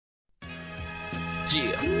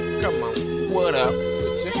Yeah, come on, what up?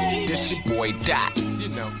 This your boy Dot, you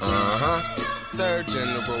know. Third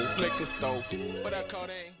general liquor store. What I call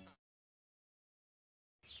that?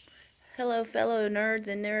 Hello, fellow nerds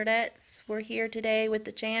and nerdettes. We're here today with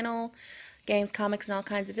the channel, games, comics, and all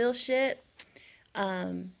kinds of ill shit.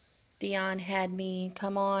 Um, Dion had me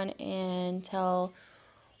come on and tell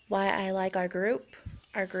why I like our group.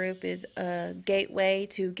 Our group is a gateway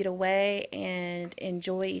to get away and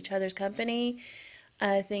enjoy each other's company.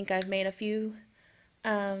 I think I've made a few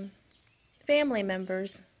um, family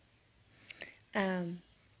members um,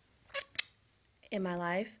 in my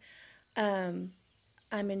life. Um,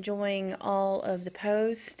 I'm enjoying all of the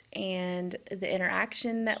posts and the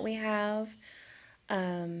interaction that we have.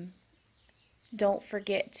 Um, don't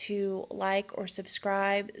forget to like or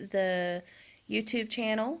subscribe the YouTube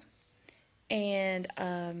channel, and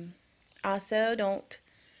also don't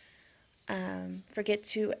forget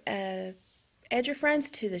to add your friends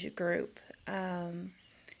to the group. Um,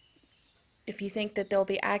 if you think that they'll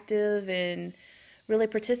be active and really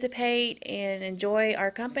participate and enjoy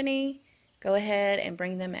our company, go ahead and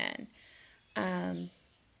bring them in. Um,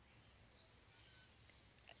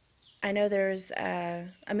 I know there's a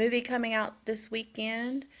movie coming out this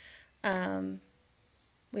weekend. Um,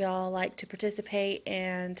 we all like to participate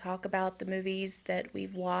and talk about the movies that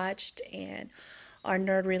we've watched and are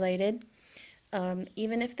nerd related.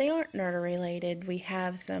 Even if they aren't nerd related, we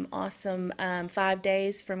have some awesome 5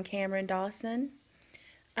 days from Cameron Dawson.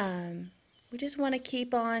 Um, we just want to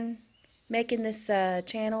keep on making this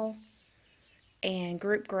channel and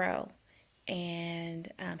group grow and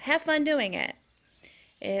have fun doing it.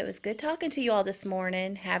 It was good talking to you all this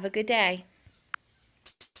morning. Have a good day.